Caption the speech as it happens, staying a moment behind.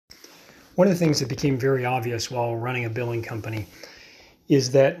One of the things that became very obvious while running a billing company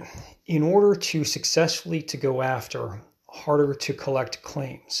is that in order to successfully to go after harder to collect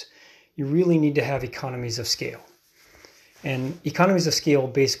claims, you really need to have economies of scale. And economies of scale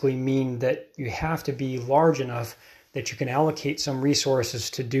basically mean that you have to be large enough that you can allocate some resources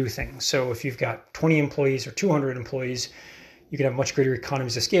to do things. So if you've got 20 employees or 200 employees, you can have much greater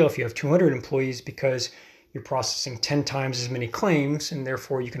economies of scale if you have 200 employees because you're processing 10 times as many claims, and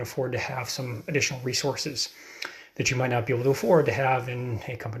therefore you can afford to have some additional resources that you might not be able to afford to have in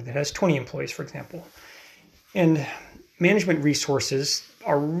a company that has 20 employees, for example. And management resources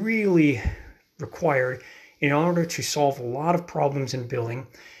are really required in order to solve a lot of problems in billing,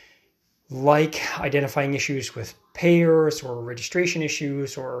 like identifying issues with payers or registration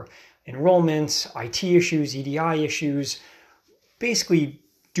issues or enrollments, IT issues, EDI issues, basically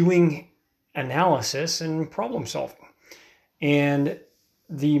doing analysis and problem solving. And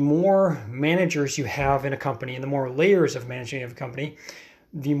the more managers you have in a company and the more layers of managing of a company,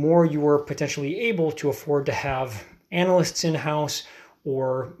 the more you are potentially able to afford to have analysts in-house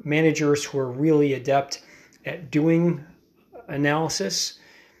or managers who are really adept at doing analysis.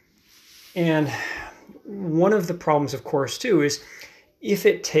 And one of the problems, of course, too, is if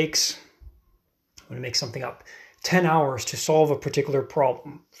it takes, I'm going to make something up, 10 hours to solve a particular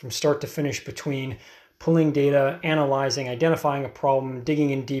problem from start to finish between pulling data, analyzing, identifying a problem,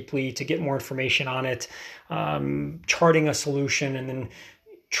 digging in deeply to get more information on it, charting a solution, and then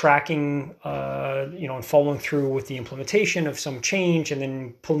tracking, and following through with the implementation of some change, and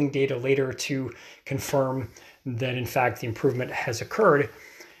then pulling data later to confirm that, in fact, the improvement has occurred.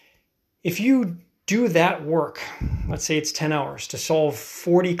 If you do that work, let's say it's 10 hours to solve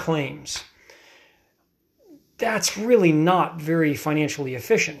 40 claims, that's really not very financially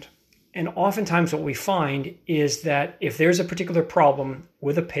efficient. And oftentimes what we find is that if there's a particular problem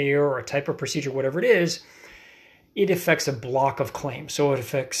with a payer or a type of procedure, whatever it is, it affects a block of claims. So it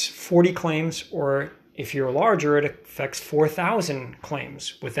affects 40 claims, or if you're larger, it affects 4,000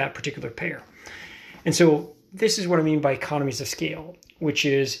 claims with that particular payer. And so this is what I mean by economies of scale, which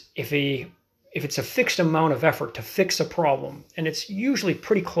is if it's a fixed amount of effort to fix a problem, and it's usually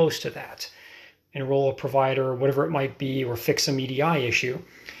pretty close to that, enroll a provider, whatever it might be, or fix some EDI issue,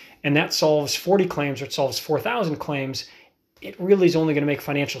 and that solves 40 claims or it solves 4,000 claims, it really is only going to make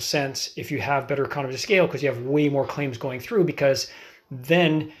financial sense if you have better economies of scale because you have way more claims going through, because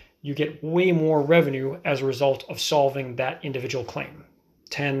then you get way more revenue as a result of solving that individual claim,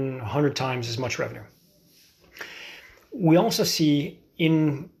 10, 100 times as much revenue. We also see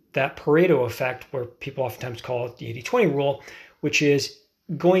in that Pareto effect, where people oftentimes call it the 80-20 rule, which is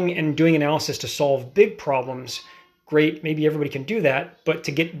going and doing analysis to solve big problems. Great, maybe everybody can do that, but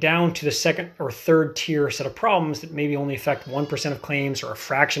to get down to the second or third tier set of problems that maybe only affect 1% of claims or a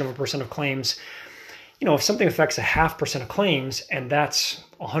fraction of a percent of claims, if something affects 0.5% of claims and that's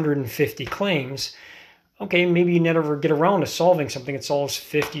 150 claims, okay, maybe you never get around to solving something that solves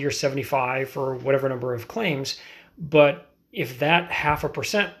 50 or 75 or whatever number of claims. But if that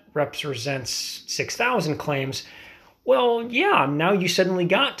 0.5% represents 6,000 claims, well, yeah, now you suddenly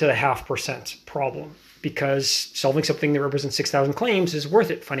got to the 0.5% problem, because solving something that represents 6,000 claims is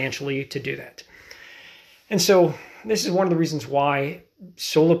worth it financially to do that. And so this is one of the reasons why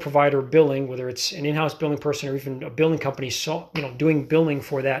solo provider billing, whether it's an in-house billing person or even a billing company, doing billing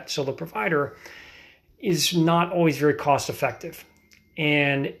for that solo provider, is not always very cost effective.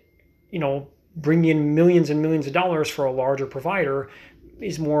 And, bringing in millions and millions of dollars for a larger provider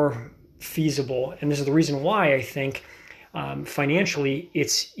is more feasible. And this is the reason why I think financially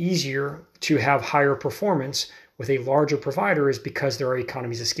it's easier to have higher performance with a larger provider, is because there are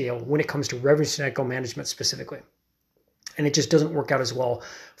economies of scale when it comes to revenue cycle management specifically. And it just doesn't work out as well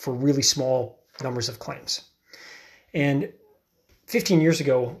for really small numbers of claims. And 15 years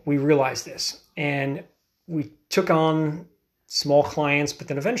ago, we realized this, and we took on small clients, but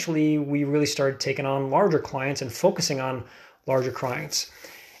then eventually we really started taking on larger clients and focusing on larger clients.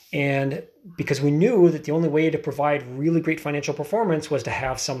 And because we knew that the only way to provide really great financial performance was to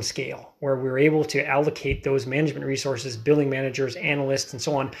have some scale, where we were able to allocate those management resources, billing managers, analysts, and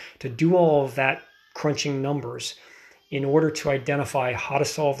so on, to do all of that crunching numbers in order to identify how to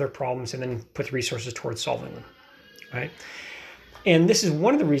solve their problems and then put the resources towards solving them, right? And this is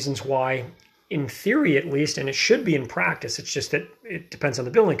one of the reasons why, in theory at least, and it should be in practice, it's just that it depends on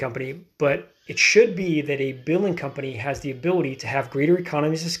the billing company, but it should be that a billing company has the ability to have greater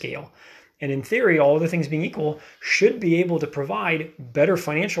economies of scale. And in theory, all other things being equal, should be able to provide better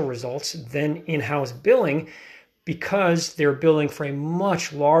financial results than in-house billing, because they're billing for a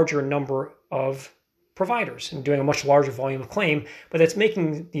much larger number of providers and doing a much larger volume of claim, but that's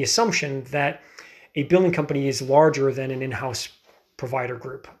making the assumption that a billing company is larger than an in-house provider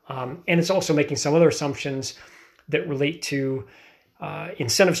group. And it's also making some other assumptions that relate to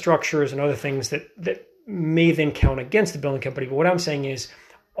incentive structures and other things that may then count against the billing company. But what I'm saying is,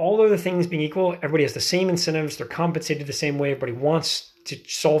 all other things being equal, everybody has the same incentives, they're compensated the same way, everybody wants to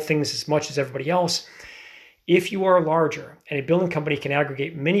solve things as much as everybody else. If you are larger and a billing company can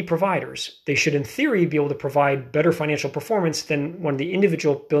aggregate many providers, they should in theory be able to provide better financial performance than when the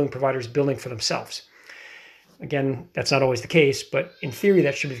individual billing provider is billing for themselves. Again, that's not always the case, but in theory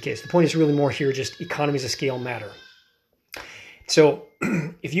that should be the case. The point is really more here, just economies of scale matter. So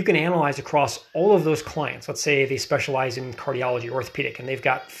if you can analyze across all of those clients, let's say they specialize in cardiology, orthopedic, and they've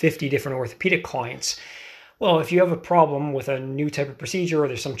got 50 different orthopedic clients. Well, if you have a problem with a new type of procedure or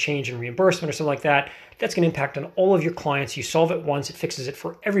there's some change in reimbursement or something like that, that's going to impact on all of your clients. You solve it once, it fixes it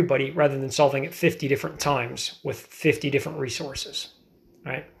for everybody rather than solving it 50 different times with 50 different resources,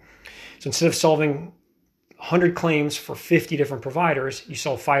 right? So instead of solving 100 claims for 50 different providers, you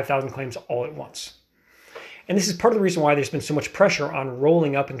solve 5,000 claims all at once. And this is part of the reason why there's been so much pressure on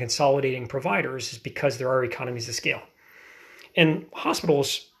rolling up and consolidating providers, is because there are economies of scale. And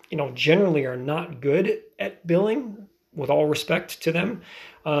hospitals, generally are not good at billing, with all respect to them.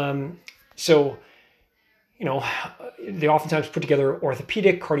 They oftentimes put together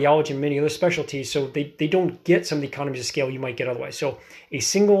orthopedic, cardiology, and many other specialties, so they don't get some of the economies of scale you might get otherwise. So a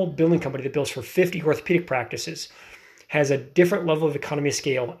single billing company that bills for 50 orthopedic practices has a different level of economy of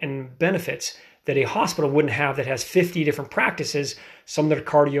scale and benefits that a hospital wouldn't have that has 50 different practices, some that are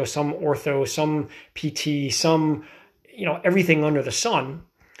cardio, some ortho, some PT, some, everything under the sun.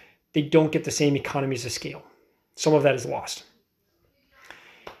 They don't get the same economies of scale. Some of that is lost.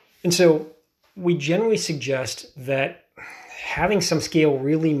 And so we generally suggest that having some scale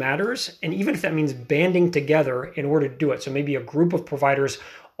really matters, and even if that means banding together in order to do it. So maybe a group of providers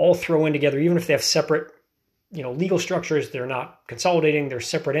all throw in together, even if they have separate, legal structures, they're not consolidating, they're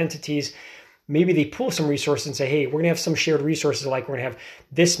separate entities. Maybe they pool some resources and say, hey, we're going to have some shared resources, like we're going to have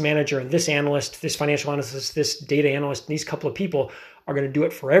this manager and this analyst, this financial analyst, this data analyst, and these couple of people are going to do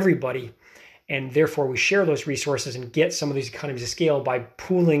it for everybody. And therefore we share those resources and get some of these economies of scale by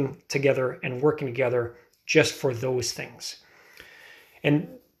pooling together and working together just for those things. And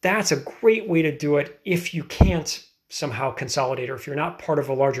that's a great way to do it if you can't somehow consolidate, or if you're not part of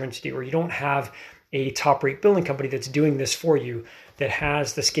a larger entity, or you don't have a top-rate billing company that's doing this for you, that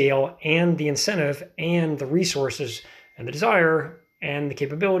has the scale and the incentive and the resources and the desire and the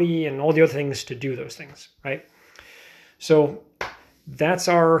capability and all the other things to do those things, right? So that's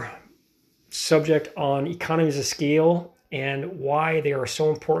our subject on economies of scale and why they are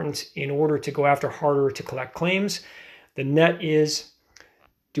so important in order to go after harder to collect claims. The net is,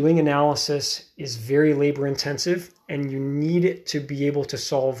 doing analysis is very labor intensive, and you need it to be able to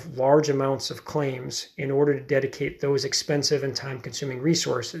solve large amounts of claims in order to dedicate those expensive and time consuming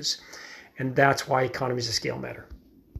resources. And that's why economies of scale matter.